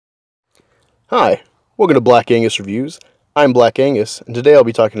Hi, welcome to Black Angus Reviews. I'm Black Angus, and today I'll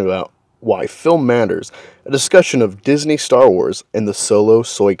be talking about Why Film Matters, a discussion of Disney Star Wars and the solo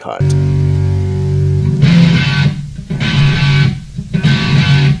Soycott.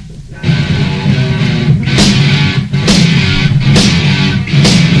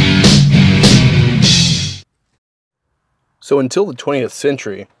 So until the 20th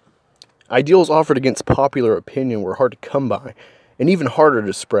century, ideals offered against popular opinion were hard to come by, and even harder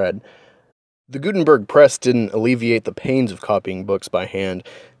to spread. The Gutenberg press didn't alleviate the pains of copying books by hand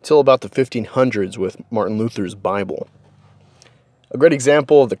until about the 1500s with Martin Luther's Bible. A great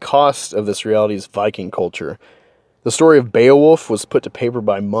example of the cost of this reality is Viking culture. The story of Beowulf was put to paper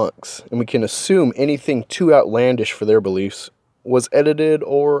by monks, and we can assume anything too outlandish for their beliefs was edited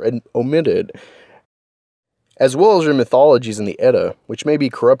or omitted, as well as their mythologies in the Edda, which may be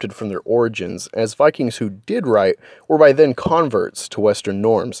corrupted from their origins, as Vikings who did write were by then converts to Western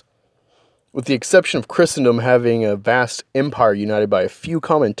norms. With the exception of Christendom having a vast empire united by a few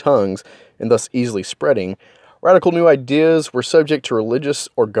common tongues and thus easily spreading, radical new ideas were subject to religious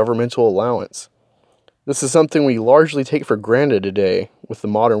or governmental allowance. This is something we largely take for granted today, with the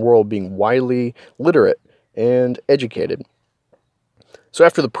modern world being widely literate and educated. So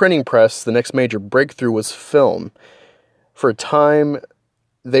after the printing press, the next major breakthrough was film. For a time,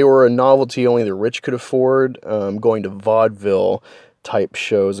 they were a novelty only the rich could afford, going to vaudeville type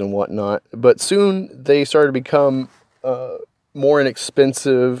shows and whatnot, but soon they started to become more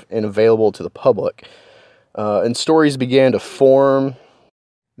inexpensive and available to the public, and stories began to form.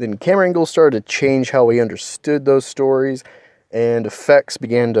 Then camera angles started to change how we understood those stories, and effects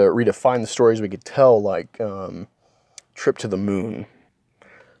began to redefine the stories we could tell, like Trip to the Moon.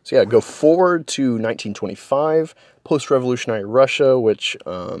 So yeah, go forward to 1925, post-revolutionary Russia, which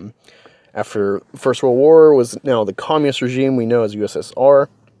after the First World War was now the communist regime we know as USSR.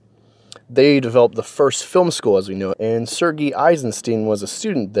 They developed the first film school as we know it, and Sergei Eisenstein was a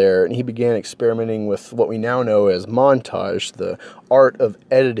student there, and he began experimenting with what we now know as montage, the art of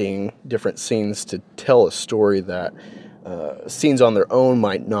editing different scenes to tell a story that scenes on their own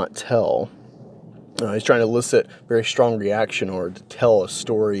might not tell. He's trying to elicit very strong reaction or to tell a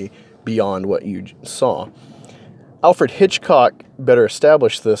story beyond what you saw. Alfred Hitchcock better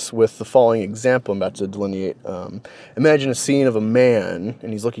established this with the following example I'm about to delineate. Imagine a scene of a man,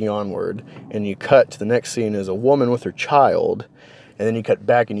 and he's looking onward, and you cut to the next scene as a woman with her child, and then you cut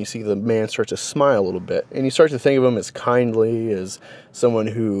back and you see the man start to smile a little bit, and you start to think of him as kindly, as someone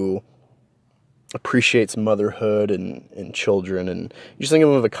who appreciates motherhood and children, and you just think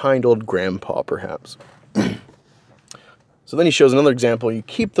of him as a kind old grandpa, perhaps. So then he shows another example. You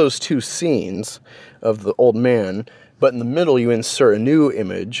keep those two scenes of the old man, but in the middle you insert a new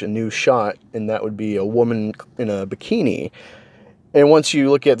image, a new shot, and that would be a woman in a bikini. And once you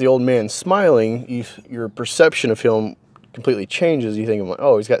look at the old man smiling, your perception of him completely changes. You think of him like,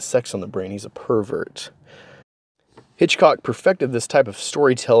 oh, he's got sex on the brain, he's a pervert. Hitchcock perfected this type of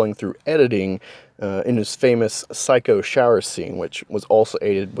storytelling through editing in his famous Psycho shower scene, which was also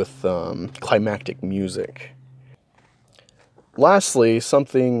aided with climactic music. Lastly,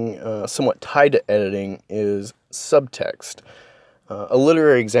 something somewhat tied to editing is subtext. A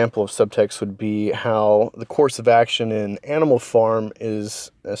literary example of subtext would be how the course of action in Animal Farm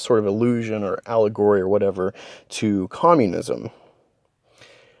is a sort of allusion or allegory or whatever to communism.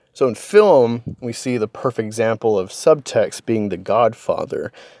 So in film, we see the perfect example of subtext being The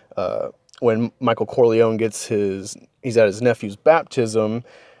Godfather. When Michael Corleone he's at his nephew's baptism,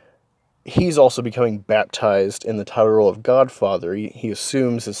 he's also becoming baptized in the title role of Godfather. He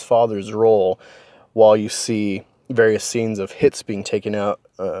assumes his father's role while you see various scenes of hits being taken out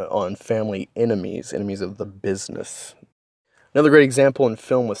on family enemies of the business. Another great example in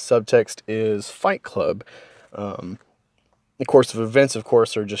film with subtext is Fight Club. The course of events, of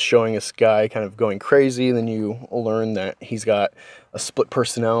course, are just showing this guy kind of going crazy, and then you learn that he's got a split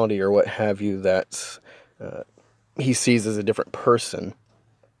personality or what have you that he sees as a different person.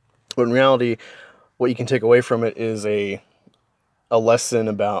 But in reality, what you can take away from it is a lesson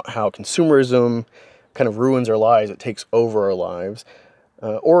about how consumerism kind of ruins our lives, it takes over our lives.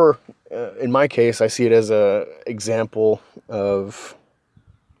 Or, in my case, I see it as an example of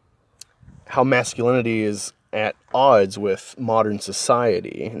how masculinity is at odds with modern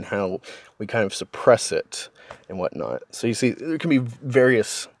society and how we kind of suppress it and whatnot. So you see, there can be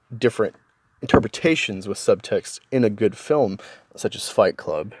various different interpretations with subtext in a good film, such as Fight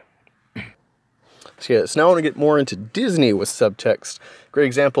Club. So yeah, so now I want to get more into Disney with subtext. Great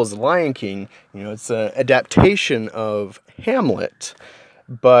example is The Lion King. You know, it's an adaptation of Hamlet,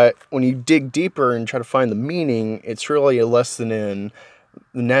 but when you dig deeper and try to find the meaning, it's really a lesson in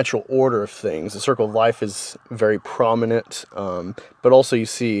the natural order of things. The circle of life is very prominent, but also you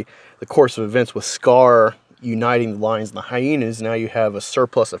see the course of events with Scar uniting the lions and the hyenas. Now you have a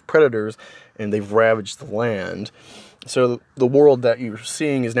surplus of predators, and they've ravaged the land. So the world that you're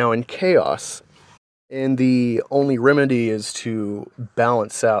seeing is now in chaos. And the only remedy is to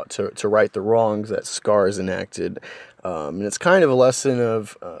balance out, to right the wrongs that Scar has enacted. And it's kind of a lesson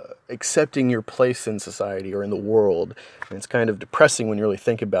of accepting your place in society or in the world. And it's kind of depressing when you really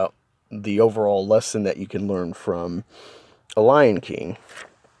think about the overall lesson that you can learn from A Lion King.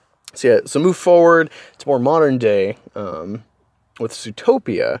 So yeah, so move forward to more modern day with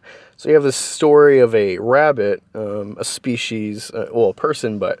Zootopia. So you have this story of a rabbit, a species, well, a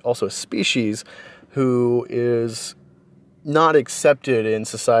person, but also a species who is not accepted in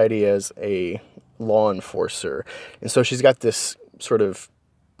society as a law enforcer. And so she's got this sort of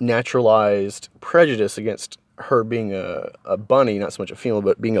naturalized prejudice against her being a bunny, not so much a female,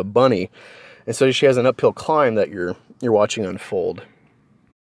 but being a bunny. And so she has an uphill climb that you're watching unfold.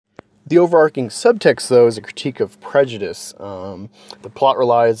 The overarching subtext, though, is a critique of prejudice. The plot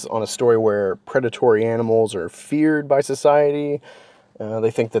relies on a story where predatory animals are feared by society.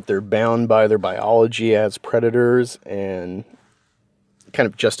 They think that they're bound by their biology as predators, and kind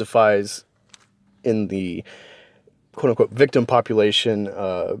of justifies in the quote-unquote victim population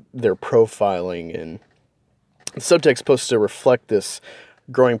their profiling. And the subtext is supposed to reflect this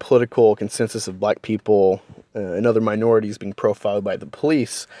growing political consensus of black people and other minorities being profiled by the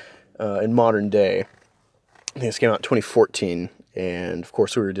police in modern day. I think this came out in 2014, and of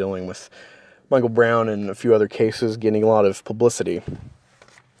course we were dealing with Michael Brown and a few other cases getting a lot of publicity.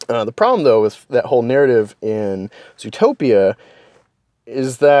 The problem, though, with that whole narrative in Zootopia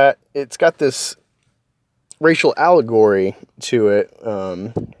is that it's got this racial allegory to it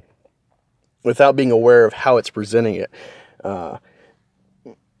without being aware of how it's presenting it.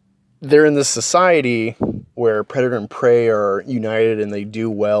 They're in this society where predator and prey are united and they do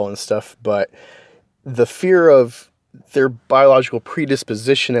well and stuff, but the fear of their biological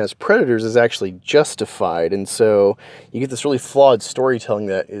predisposition as predators is actually justified. And so you get this really flawed storytelling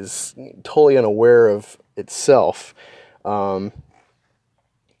that is totally unaware of itself. And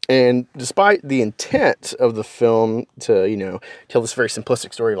despite the intent of the film to, tell this very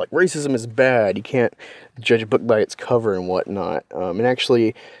simplistic story, like racism is bad, you can't judge a book by its cover and whatnot, it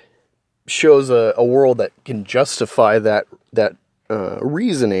actually shows a world that can justify that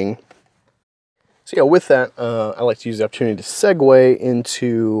reasoning. So yeah, with that, I like to use the opportunity to segue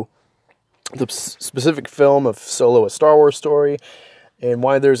into the specific film of Solo: A Star Wars Story, and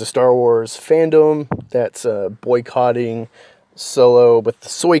why there's a Star Wars fandom that's boycotting Solo with the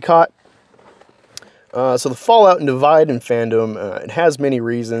Soycott. So the fallout and divide in fandom, it has many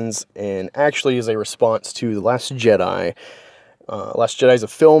reasons, and actually is a response to The Last Jedi. Last Jedi is a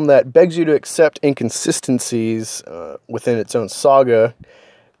film that begs you to accept inconsistencies within its own saga,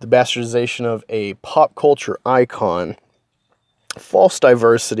 the bastardization of a pop culture icon, false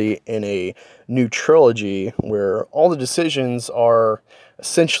diversity in a new trilogy where all the decisions are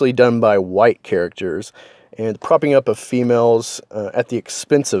essentially done by white characters, and propping up of females at the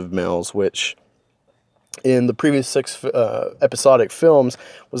expense of males, which in the previous 6 episodic films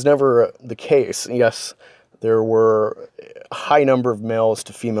was never the case. Yes, there were a high number of males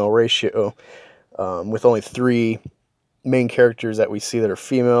to female ratio, with only 3 main characters that we see that are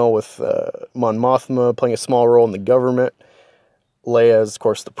female, with Mon Mothma playing a small role in the government, Leia is, of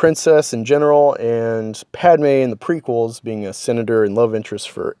course, the princess in general, and Padme in the prequels being a senator and love interest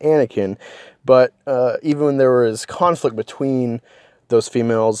for Anakin. But even when there was conflict between those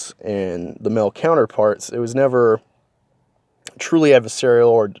females and the male counterparts, it was never truly adversarial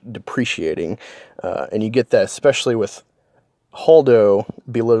or depreciating. And you get that especially with Holdo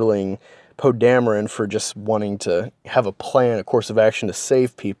belittling Poe Dameron for just wanting to have a plan, a course of action to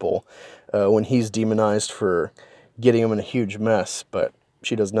save people, when he's demonized for getting him in a huge mess, but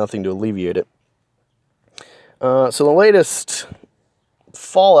she does nothing to alleviate it. So the latest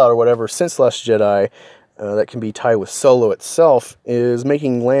fallout or whatever since Last Jedi that can be tied with Solo itself is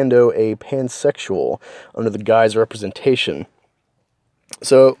making Lando a pansexual under the guise of representation.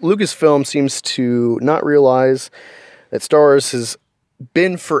 So Lucasfilm seems to not realize that Star Wars has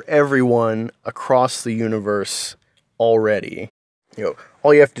been for everyone across the universe already.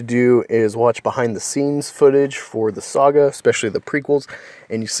 All you have to do is watch behind the scenes footage for the saga, especially the prequels,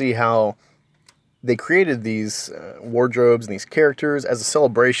 and you see how they created these wardrobes and these characters as a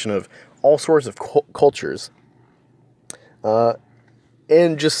celebration of all sorts of cultures.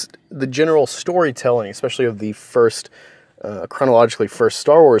 And just the general storytelling, especially of the first, chronologically first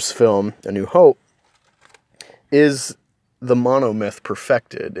Star Wars film, A New Hope, is the monomyth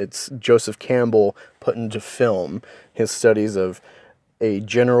perfected. It's Joseph Campbell put into film his studies of a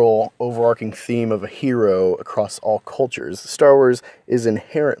general overarching theme of a hero across all cultures. Star Wars is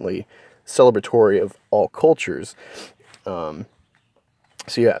inherently celebratory of all cultures. So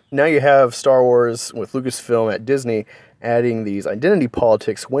yeah, now you have Star Wars with Lucasfilm at Disney adding these identity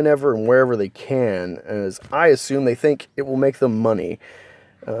politics whenever and wherever they can, as I assume they think it will make them money.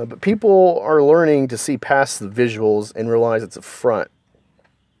 But people are learning to see past the visuals and realize it's a front.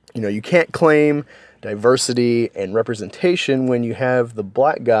 You know, you can't claim diversity and representation when you have the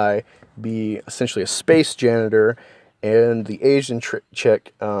black guy be essentially a space janitor and the Asian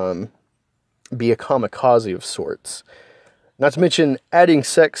chick be a kamikaze of sorts. Not to mention, adding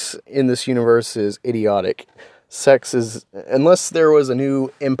sex in this universe is idiotic. Sex is, unless there was a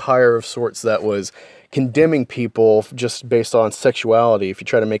new empire of sorts that was condemning people just based on sexuality, if you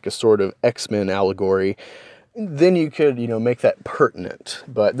try to make a sort of X-Men allegory, then you could, you know, make that pertinent.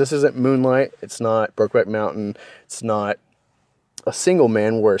 But this isn't Moonlight, it's not Brokeback Mountain, it's not A Single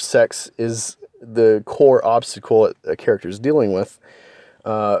Man, where sex is the core obstacle that a character is dealing with.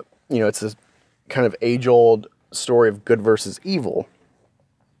 You know, it's a kind of age-old story of good versus evil.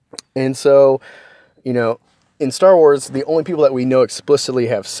 And so, you know, in Star Wars, the only people that we know explicitly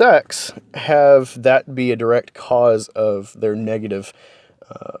have sex have that be a direct cause of their negative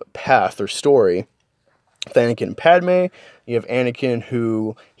path or story. With Anakin and Padme, you have Anakin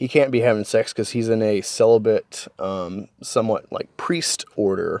who, he can't be having sex because he's in a celibate, somewhat like priest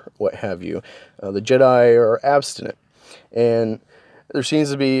order, what have you. The Jedi are abstinent. And there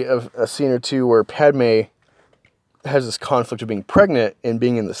seems to be a scene or two where Padme has this conflict of being pregnant and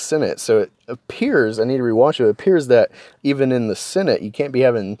being in the Senate. So it appears, I need to rewatch it, it appears that even in the Senate, you can't be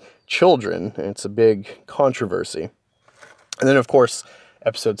having children. And it's a big controversy. And then, of course,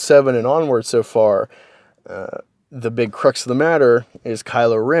 Episode 7 and onward so far, the big crux of the matter is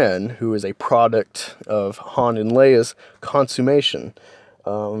Kylo Ren, who is a product of Han and Leia's consummation.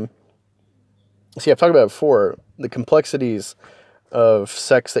 See, I've talked about it before, the complexities of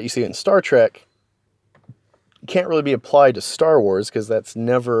sex that you see in Star Trek can't really be applied to Star Wars because that's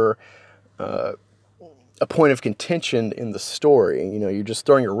never a point of contention in the story. You know, you're just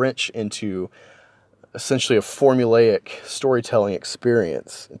throwing a wrench into essentially a formulaic storytelling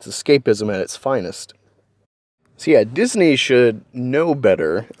experience. It's escapism at its finest. So yeah, Disney should know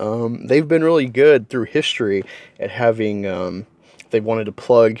better. They've been really good through history at having, they wanted to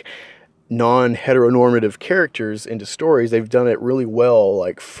plug non-heteronormative characters into stories. They've done it really well,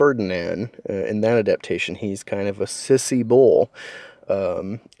 like Ferdinand in that adaptation. He's kind of a sissy bull.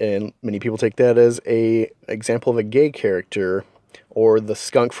 And many people take that as an example of a gay character. Or the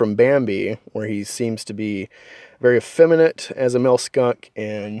skunk from Bambi, where he seems to be very effeminate as a male skunk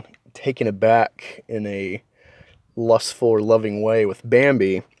and taken aback in a lustful or loving way with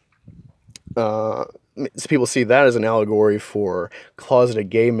Bambi. So people see that as an allegory for closeted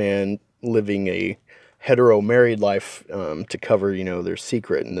gay man living a hetero married life to cover, you know, their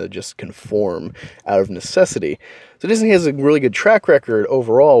secret and to just conform out of necessity. So Disney has a really good track record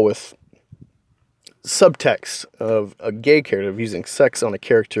overall with subtext of a gay character, of using sex on a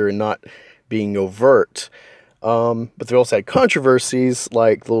character and not being overt. But they've also had controversies,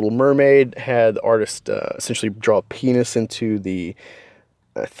 like The Little Mermaid had the artist essentially draw a penis into the,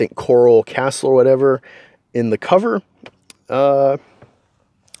 I think, coral castle or whatever in the cover.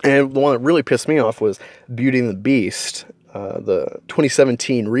 And the one that really pissed me off was Beauty and the Beast, the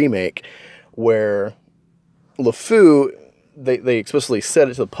 2017 remake, where LeFou, they explicitly said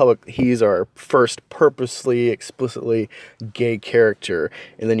it to the public, he's our first purposely, explicitly gay character.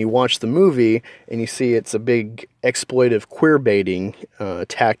 And then you watch the movie, and you see it's a big exploitive queer-baiting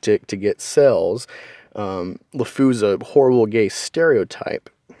tactic to get sales. LeFou's a horrible gay stereotype.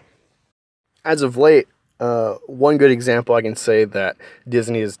 As of late, one good example I can say that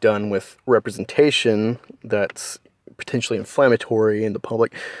Disney has done with representation that's potentially inflammatory in the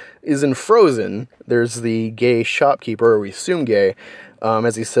public is in Frozen. There's the gay shopkeeper, or we assume gay,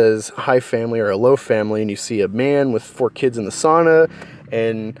 as he says, hi family or hello family, and you see a man with 4 kids in the sauna,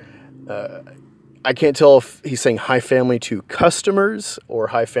 and I can't tell if he's saying hi family to customers or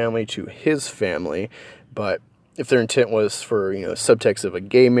hi family to his family, but if their intent was for, you know, subtext of a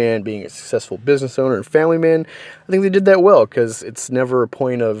gay man being a successful business owner and family man, I think they did that well, because it's never a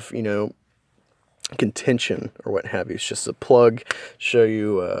point of, you know, contention or what have you. It's just a plug, show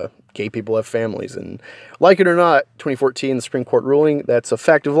you gay people have families, and like it or not, 2014, the Supreme Court ruling, that's a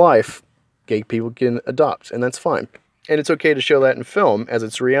fact of life. Gay people can adopt, and that's fine. And it's okay to show that in film as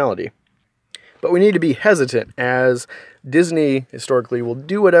it's reality. But we need to be hesitant, as Disney historically will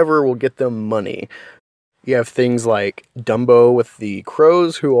do whatever will get them money. You have things like Dumbo with the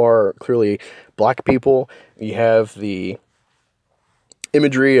crows, who are clearly black people. You have the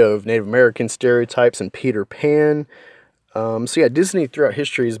imagery of Native American stereotypes and Peter Pan. So yeah, Disney throughout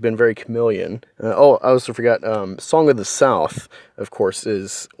history has been very chameleon. Oh, I also forgot, Song of the South, of course,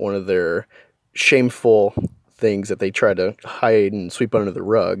 is one of their shameful things that they try to hide and sweep under the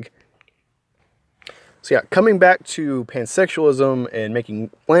rug. So yeah, coming back to pansexualism and making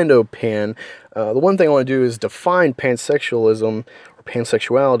Lando pan, the one thing I want to do is define pansexualism or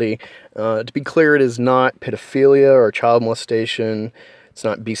pansexuality. To be clear, it is not pedophilia or child molestation. It's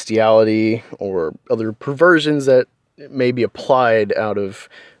not bestiality or other perversions that may be applied out of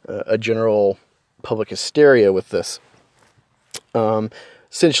a general public hysteria with this.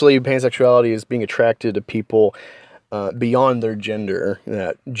 Essentially, pansexuality is being attracted to people beyond their gender.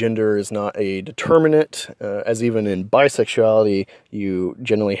 That gender is not a determinant, as even in bisexuality, you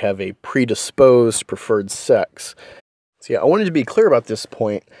generally have a predisposed preferred sex. So yeah, I wanted to be clear about this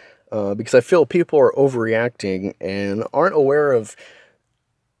point because I feel people are overreacting and aren't aware of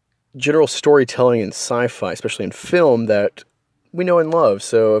general storytelling in sci-fi, especially in film, that we know and love.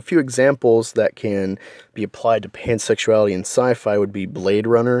 So a few examples that can be applied to pansexuality in sci-fi would be Blade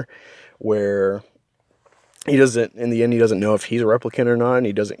Runner, where he doesn't, in the end, he doesn't know if he's a replicant or not, and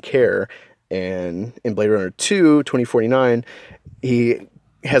he doesn't care. And in Blade Runner 2, 2049, he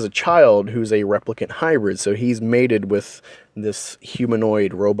has a child who's a replicant hybrid, so he's mated with this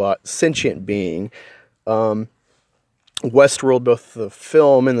humanoid robot sentient being. Westworld, both the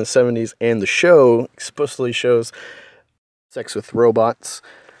film in the 70s and the show, explicitly shows sex with robots.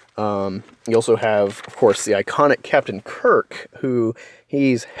 You also have, of course, the iconic Captain Kirk, who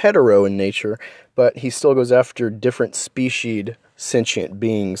he's hetero in nature, but he still goes after different specied sentient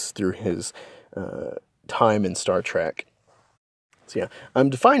beings through his time in Star Trek. So yeah,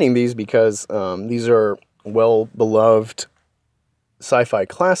 I'm defining these because these are well-beloved sci-fi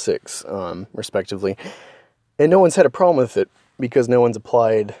classics, respectively, and no one's had a problem with it because no one's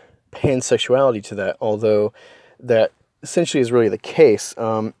applied pansexuality to that, although that essentially is really the case.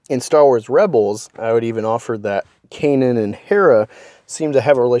 In Star Wars Rebels, I would even offer that Kanan and Hera seem to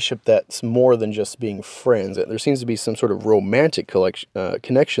have a relationship that's more than just being friends. There seems to be some sort of romantic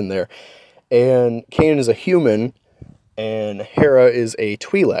connection there. And Kanan is a human, and Hera is a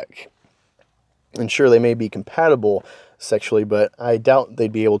Twi'lek. And sure, they may be compatible sexually, but I doubt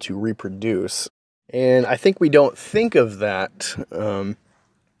they'd be able to reproduce. And I think we don't think of that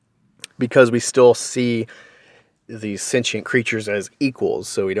because we still see these sentient creatures as equals,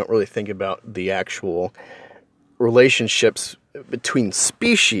 so we don't really think about the actual relationships between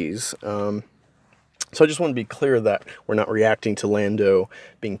species. So I just want to be clear that we're not reacting to Lando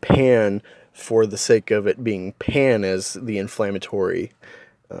being pan for the sake of it being pan as the inflammatory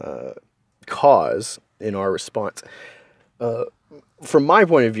cause in our response. From my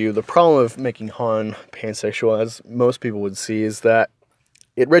point of view, the problem of making Han pansexual, as most people would see, is that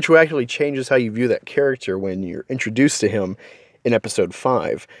it retroactively changes how you view that character when you're introduced to him in Episode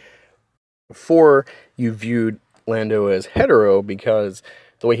 5. Before, you viewed Lando as hetero because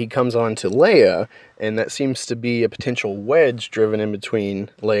the way he comes on to Leia, and that seems to be a potential wedge driven in between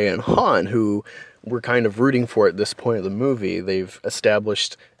Leia and Han, who we're kind of rooting for at this point of the movie. They've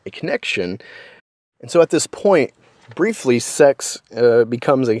established a connection. And so at this point, briefly, sex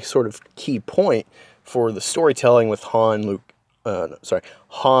becomes a sort of key point for the storytelling with Han,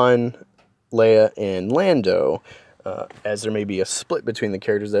 Leia, and Lando, as there may be a split between the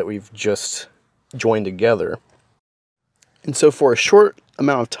characters that we've just joined together. And so for a short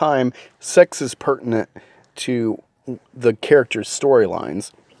amount of time, sex is pertinent to the characters'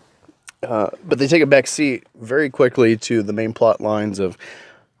 storylines. But they take a back seat very quickly to the main plot lines of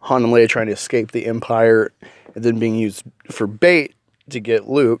Han and Leia trying to escape the Empire, and then being used for bait to get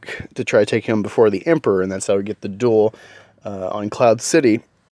Luke to try to take him before the Emperor, and that's how we get the duel on Cloud City.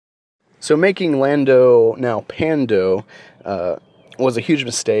 So making Lando now Pando was a huge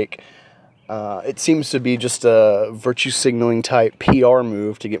mistake. It seems to be just a virtue signaling type PR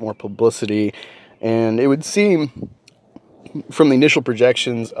move to get more publicity, and it would seem from the initial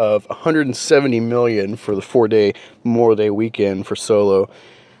projections of $170 million for the 4-day Memorial Day weekend for Solo,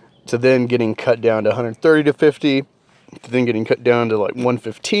 to then getting cut down to 130 to 50, to then getting cut down to like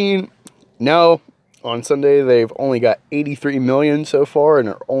 115. Now, on Sunday, they've only got 83 million so far, and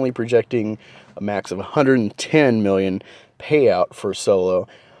are only projecting a max of 110 million payout for Solo.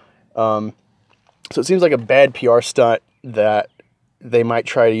 So it seems like a bad PR stunt that they might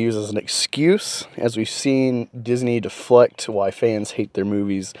try to use as an excuse, as we've seen Disney deflect why fans hate their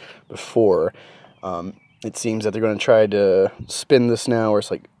movies before. It seems that they're going to try to spin this now, where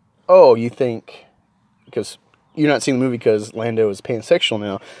it's like, oh, you think because you're not seeing the movie because Lando is pansexual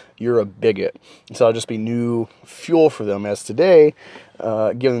now, you're a bigot. And so it'll just be new fuel for them. As today,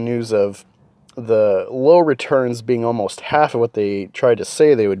 given the news of the low returns being almost half of what they tried to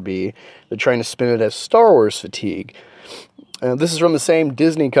say they would be, they're trying to spin it as Star Wars fatigue. This is from the same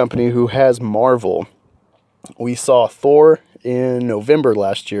Disney company who has Marvel. We saw Thor in November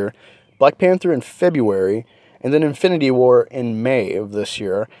last year, Black Panther in February, and then Infinity War in May of this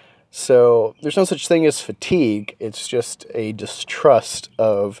year. So there's no such thing as fatigue. It's just a distrust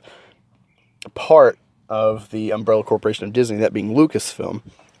of part of the umbrella corporation of Disney, that being Lucasfilm.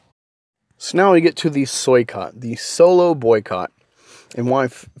 So now we get to the Soycott, the Solo boycott, and why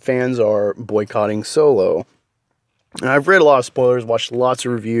fans are boycotting Solo. And I've read a lot of spoilers, watched lots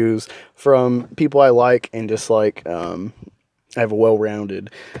of reviews from people I like and dislike. I have a well-rounded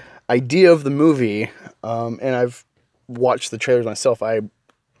idea of the movie, and I've watched the trailers myself.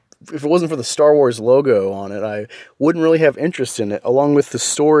 If it wasn't for the Star Wars logo on it, I wouldn't really have interest in it. Along with the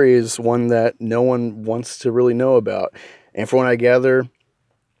story is one that no one wants to really know about. And from what I gather,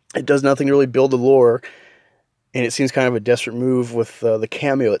 it does nothing to really build the lore. And it seems kind of a desperate move with the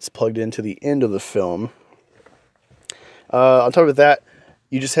cameo that's plugged into the end of the film. On top of that,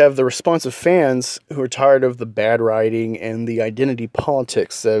 you just have the response of fans who are tired of the bad writing and the identity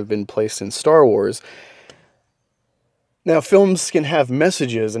politics that have been placed in Star Wars. Now, films can have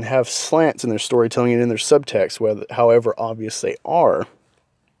messages and have slants in their storytelling and in their subtext, however obvious they are.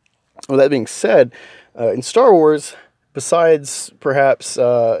 With that being said, in Star Wars, besides perhaps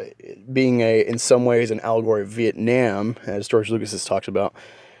being in some ways an allegory of Vietnam, as George Lucas has talked about,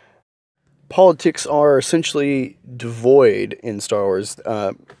 politics are essentially devoid in Star Wars.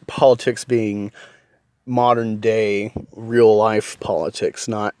 Politics being modern-day, real-life politics,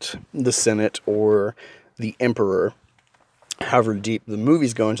 not the Senate or the Emperor. However deep the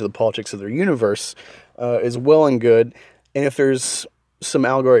movies go into the politics of their universe is well and good. And if there's some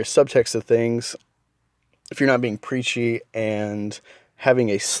allegory or subtext of things, if you're not being preachy and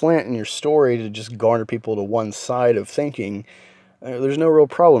having a slant in your story to just garner people to one side of thinking, there's no real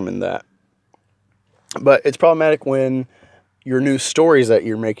problem in that. But it's problematic when your new stories that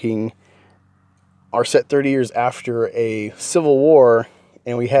you're making are set 30 years after a civil war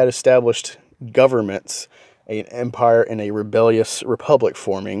and we had established governments, an empire and a rebellious republic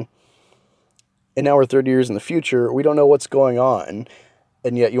forming. And now we're 30 years in the future. We don't know what's going on.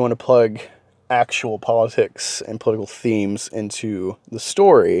 And yet you want to plug actual politics and political themes into the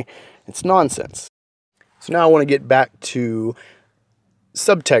story. It's nonsense. So now I want to get back to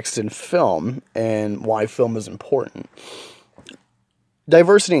subtext in film and why film is important.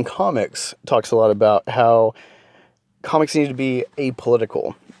 Diversity in comics talks a lot about how comics need to be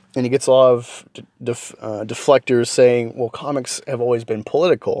apolitical. And he gets a lot of deflectors saying, well, comics have always been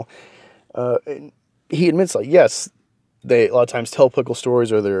political. He admits, like, yes, they a lot of times tell political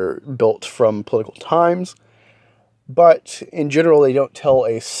stories or they're built from political times. But in general, they don't tell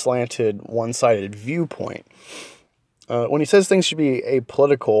a slanted, one-sided viewpoint. When he says things should be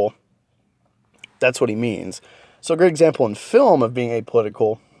apolitical, that's what he means. So a great example in film of being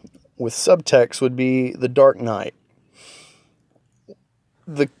apolitical with subtext would be The Dark Knight.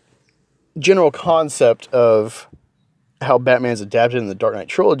 The general concept of how Batman's adapted in the Dark Knight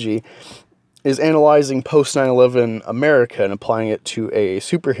trilogy is analyzing post-9/11 America and applying it to a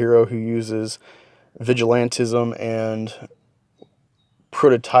superhero who uses vigilantism and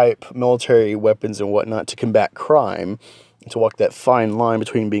prototype military weapons and whatnot to combat crime, to walk that fine line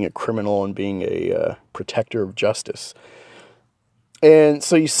between being a criminal and being a protector of justice. And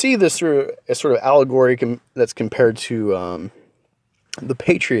so you see this through a sort of allegory that's compared to the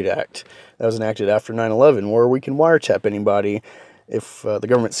Patriot Act that was enacted after 9/11, where we can wiretap anybody if the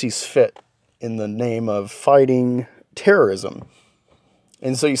government sees fit in the name of fighting terrorism.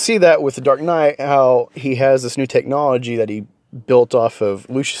 And so you see that with The Dark Knight, how he has this new technology that he built off of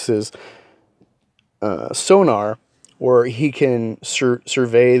Lucius's sonar, where he can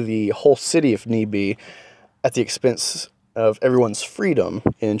survey the whole city if need be at the expense of everyone's freedom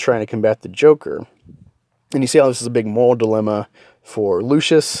in trying to combat the Joker. And you see how this is a big moral dilemma for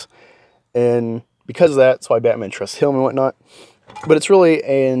Lucius, and because of that, that's why Batman trusts him and whatnot. But it's really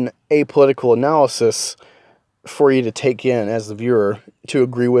an apolitical analysis for you to take in as the viewer to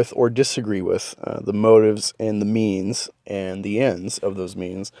agree with or disagree with the motives and the means and the ends of those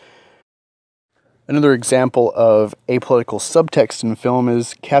means. Another example of apolitical subtext in film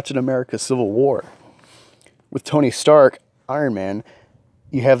is Captain America: Civil War. With Tony Stark, Iron Man,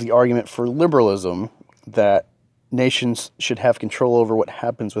 you have the argument for liberalism, that nations should have control over what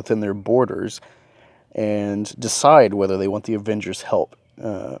happens within their borders and decide whether they want the Avengers' help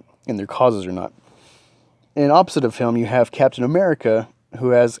in their causes or not. And opposite of him, you have Captain America, who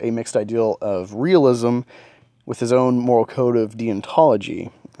has a mixed ideal of realism with his own moral code of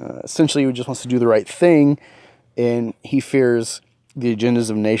deontology. Essentially, he just wants to do the right thing, and he fears the agendas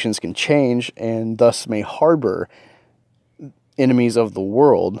of nations can change and thus may harbor enemies of the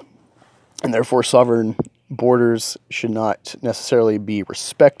world, and therefore sovereign borders should not necessarily be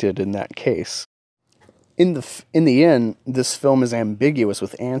respected in that case. In the end, this film is ambiguous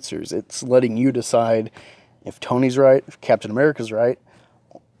with answers. It's letting you decide if Tony's right, if Captain America's right,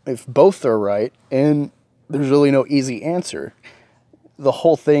 if both are right, and there's really no easy answer. The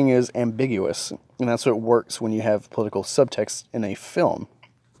whole thing is ambiguous, and that's what works when you have political subtext in a film.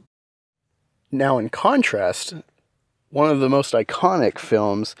 Now, in contrast, one of the most iconic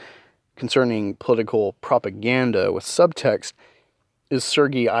films concerning political propaganda with subtext is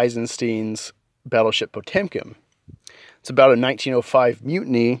Sergei Eisenstein's Battleship Potemkin. It's about a 1905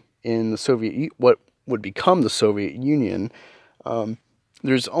 mutiny in what would become the Soviet Union.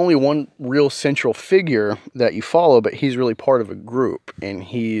 There's only one real central figure that you follow, but he's really part of a group, and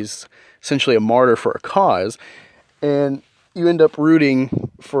he's essentially a martyr for a cause, and you end up rooting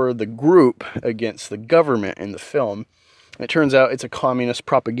for the group against the government in the film. And it turns out it's a communist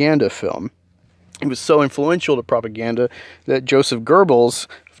propaganda film. It was so influential to propaganda that Joseph Goebbels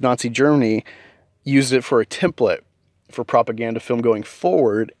of Nazi Germany used it for a template for propaganda film going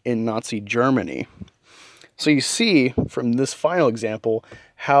forward in Nazi Germany. So you see from this final example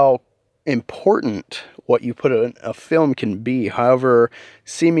how important what you put in a film can be, however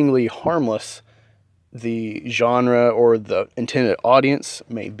seemingly harmless the genre or the intended audience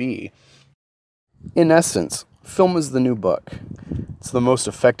may be. In essence, film is the new book. It's the most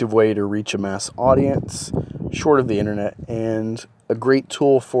effective way to reach a mass audience, short of the internet, and a great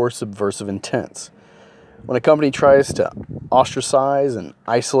tool for subversive intents. When a company tries to ostracize and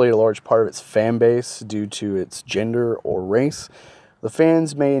isolate a large part of its fan base due to its gender or race, the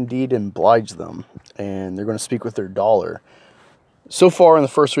fans may indeed oblige them, and they're going to speak with their dollar. So far in the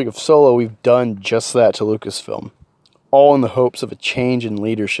first week of Solo, we've done just that to Lucasfilm, all in the hopes of a change in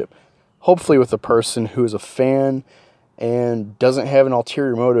leadership, hopefully with a person who is a fan and doesn't have an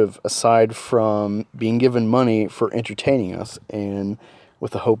ulterior motive aside from being given money for entertaining us and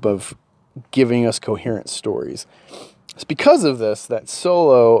with the hope of giving us coherent stories. It's because of this that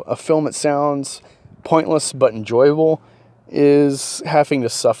Solo, a film that sounds pointless but enjoyable, is having to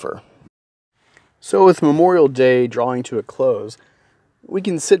suffer. So with Memorial Day drawing to a close, we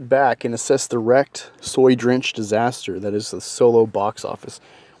can sit back and assess the wrecked, soy-drenched disaster that is the Solo box office,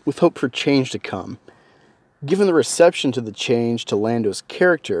 with hope for change to come. Given the reception to the change to Lando's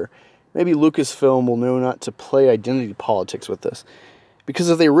character, maybe Lucasfilm will know not to play identity politics with this. Because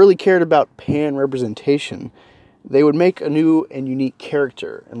if they really cared about pan representation, they would make a new and unique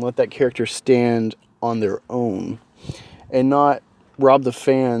character and let that character stand on their own and not rob the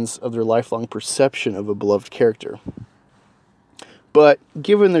fans of their lifelong perception of a beloved character. But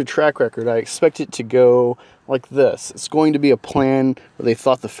given their track record, I expect it to go like this. It's going to be a plan where they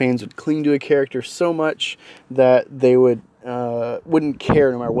thought the fans would cling to a character so much that they wouldn't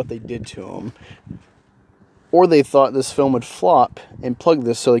care no matter what they did to him. Or they thought this film would flop and plug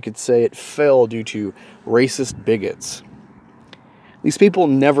this so they could say it fell due to racist bigots. These people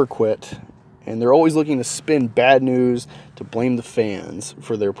never quit, and they're always looking to spin bad news to blame the fans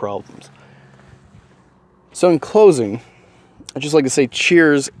for their problems. So in closing, I'd just like to say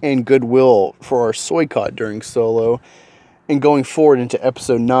cheers and goodwill for our Soycott during Solo and going forward into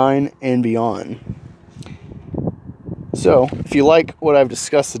episode 9 and beyond. So, if you like what I've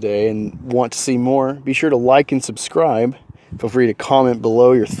discussed today and want to see more, be sure to like and subscribe. Feel free to comment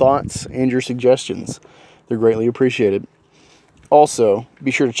below your thoughts and your suggestions. They're greatly appreciated. Also,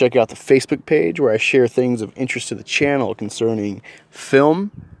 be sure to check out the Facebook page where I share things of interest to the channel concerning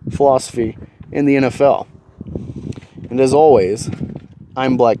film, philosophy, and the NFL. And as always,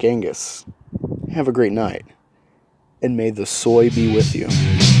 I'm Black Angus. Have a great night, and may the soy be with you.